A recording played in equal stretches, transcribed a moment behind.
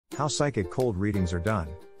How psychic cold readings are done.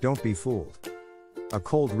 Don't be fooled. A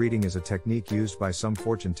cold reading is a technique used by some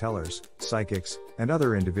fortune tellers, psychics, and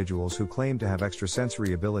other individuals who claim to have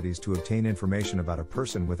extrasensory abilities to obtain information about a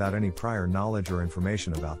person without any prior knowledge or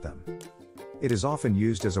information about them. It is often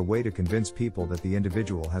used as a way to convince people that the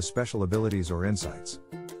individual has special abilities or insights.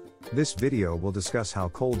 This video will discuss how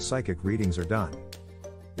cold psychic readings are done.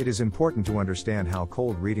 It is important to understand how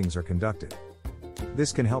cold readings are conducted.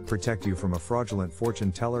 This can help protect you from a fraudulent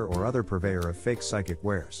fortune teller or other purveyor of fake psychic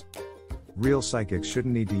wares. Real psychics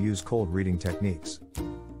shouldn't need to use cold reading techniques.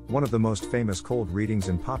 One of the most famous cold readings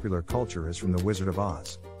in popular culture is from The Wizard of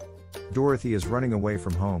Oz. Dorothy is running away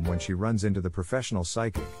from home when she runs into the professional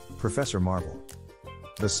psychic, Professor Marvel.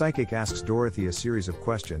 The psychic asks Dorothy a series of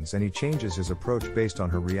questions and he changes his approach based on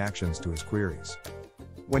her reactions to his queries.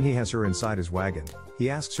 When he has her inside his wagon, he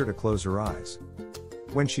asks her to close her eyes.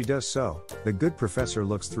 When she does so, the good professor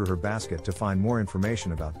looks through her basket to find more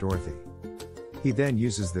information about Dorothy. He then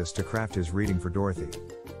uses this to craft his reading for Dorothy.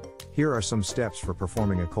 Here are some steps for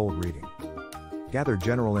performing a cold reading. Gather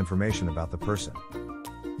general information about the person.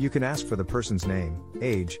 You can ask for the person's name,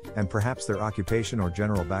 age, and perhaps their occupation or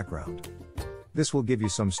general background. This will give you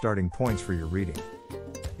some starting points for your reading.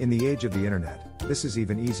 In the age of the internet, this is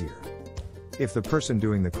even easier. If the person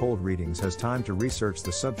doing the cold readings has time to research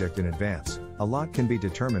the subject in advance, a lot can be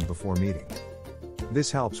determined before meeting.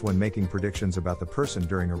 This helps when making predictions about the person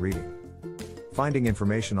during a reading. Finding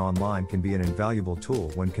information online can be an invaluable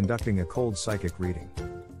tool when conducting a cold psychic reading.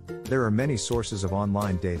 There are many sources of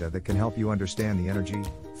online data that can help you understand the energy,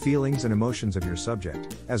 feelings and emotions of your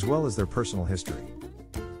subject, as well as their personal history.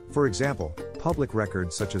 For example, public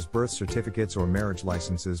records such as birth certificates or marriage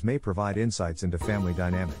licenses may provide insights into family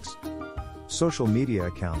dynamics. Social media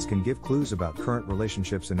accounts can give clues about current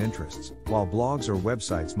relationships and interests, while blogs or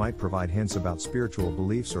websites might provide hints about spiritual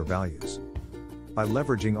beliefs or values. By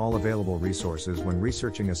leveraging all available resources when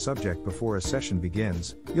researching a subject before a session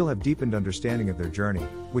begins, you'll have deepened understanding of their journey,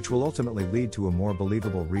 which will ultimately lead to a more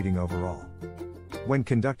believable reading overall. When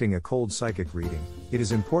conducting a cold psychic reading, it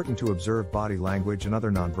is important to observe body language and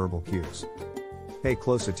other nonverbal cues. Pay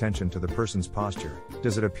close attention to the person's posture.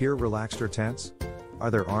 Does it appear relaxed or tense? Are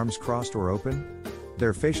their arms crossed or open?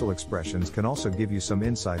 Their facial expressions can also give you some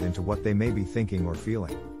insight into what they may be thinking or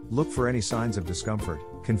feeling. Look for any signs of discomfort,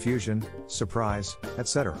 confusion, surprise,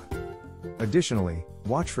 etc. Additionally,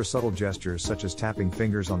 watch for subtle gestures such as tapping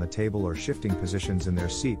fingers on the table or shifting positions in their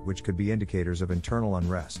seat, which could be indicators of internal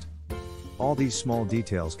unrest. All these small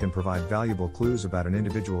details can provide valuable clues about an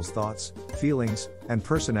individual's thoughts, feelings, and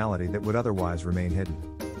personality that would otherwise remain hidden.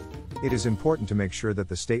 It is important to make sure that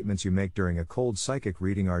the statements you make during a cold psychic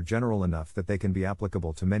reading are general enough that they can be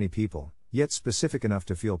applicable to many people, yet specific enough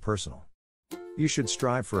to feel personal. You should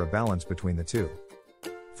strive for a balance between the two.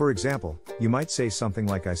 For example, you might say something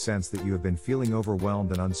like, "I sense that you have been feeling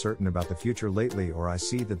overwhelmed and uncertain about the future lately," or "I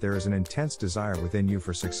see that there is an intense desire within you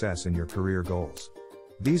for success in your career goals."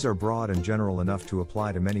 These are broad and general enough to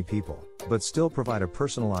apply to many people, but still provide a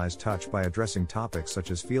personalized touch by addressing topics such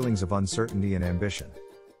as feelings of uncertainty and ambition.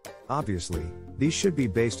 Obviously, these should be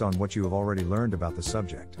based on what you have already learned about the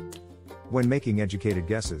subject. When making educated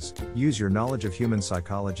guesses, use your knowledge of human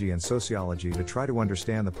psychology and sociology to try to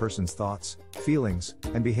understand the person's thoughts, feelings,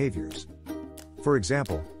 and behaviors. For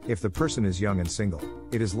example, if the person is young and single,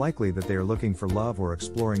 it is likely that they are looking for love or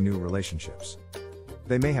exploring new relationships.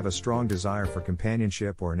 They may have a strong desire for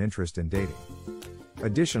companionship or an interest in dating.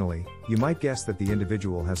 Additionally, you might guess that the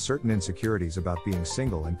individual has certain insecurities about being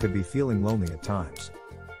single and could be feeling lonely at times.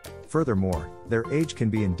 Furthermore, their age can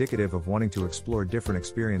be indicative of wanting to explore different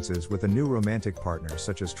experiences with a new romantic partner,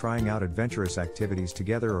 such as trying out adventurous activities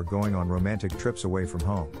together or going on romantic trips away from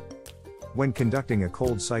home. When conducting a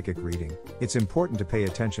cold psychic reading, it's important to pay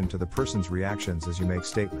attention to the person's reactions as you make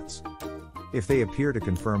statements. If they appear to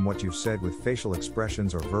confirm what you've said with facial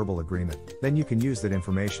expressions or verbal agreement, then you can use that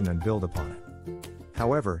information and build upon it.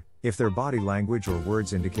 However, if their body language or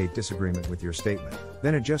words indicate disagreement with your statement,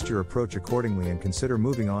 then adjust your approach accordingly and consider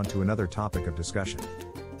moving on to another topic of discussion.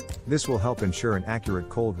 This will help ensure an accurate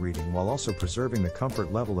cold reading while also preserving the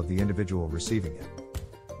comfort level of the individual receiving it.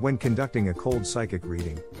 When conducting a cold psychic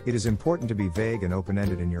reading, it is important to be vague and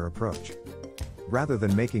open-ended in your approach. Rather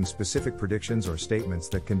than making specific predictions or statements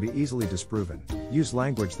that can be easily disproven, use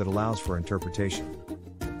language that allows for interpretation.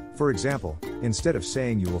 For example, instead of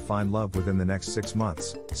saying you will find love within the next 6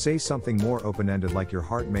 months, say something more open-ended like your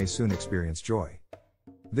heart may soon experience joy.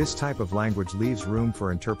 This type of language leaves room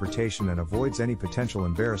for interpretation and avoids any potential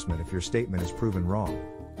embarrassment if your statement is proven wrong.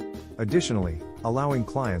 Additionally, allowing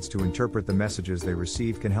clients to interpret the messages they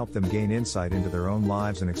receive can help them gain insight into their own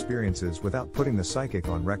lives and experiences without putting the psychic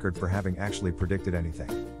on record for having actually predicted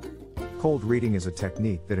anything. Cold reading is a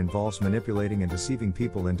technique that involves manipulating and deceiving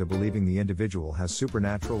people into believing the individual has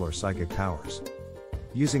supernatural or psychic powers.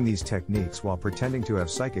 Using these techniques while pretending to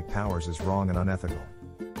have psychic powers is wrong and unethical.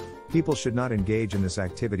 People should not engage in this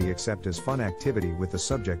activity except as fun activity with the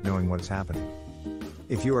subject knowing what is happening.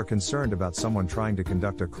 If you are concerned about someone trying to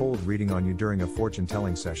conduct a cold reading on you during a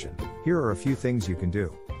fortune-telling session, here are a few things you can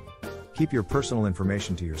do. Keep your personal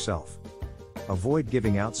information to yourself. Avoid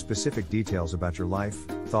giving out specific details about your life,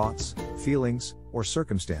 thoughts, feelings, or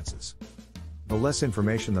circumstances. The less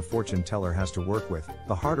information the fortune teller has to work with,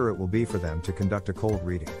 the harder it will be for them to conduct a cold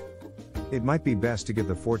reading. It might be best to give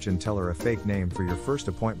the fortune teller a fake name for your first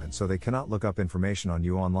appointment so they cannot look up information on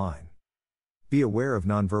you online. Be aware of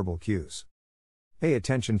nonverbal cues. Pay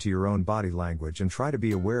attention to your own body language and try to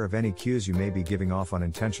be aware of any cues you may be giving off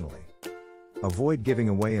unintentionally. Avoid giving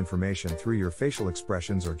away information through your facial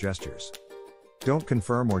expressions or gestures. Don't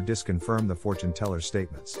confirm or disconfirm the fortune teller's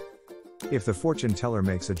statements. If the fortune teller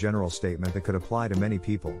makes a general statement that could apply to many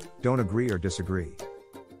people, don't agree or disagree.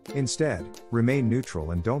 Instead, remain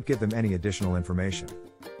neutral and don't give them any additional information.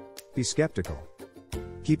 Be skeptical.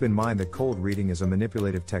 Keep in mind that cold reading is a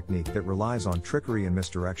manipulative technique that relies on trickery and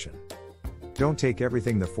misdirection. Don't take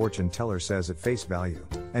everything the fortune teller says at face value,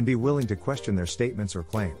 and be willing to question their statements or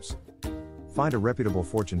claims. Find a reputable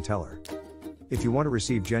fortune teller. If you want to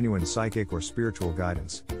receive genuine psychic or spiritual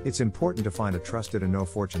guidance, it's important to find a trusted and known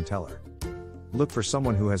fortune teller. Look for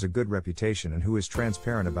someone who has a good reputation and who is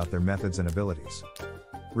transparent about their methods and abilities.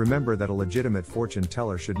 Remember that a legitimate fortune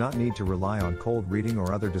teller should not need to rely on cold reading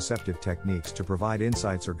or other deceptive techniques to provide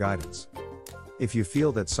insights or guidance. If you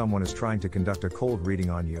feel that someone is trying to conduct a cold reading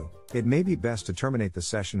on you, it may be best to terminate the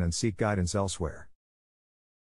session and seek guidance elsewhere.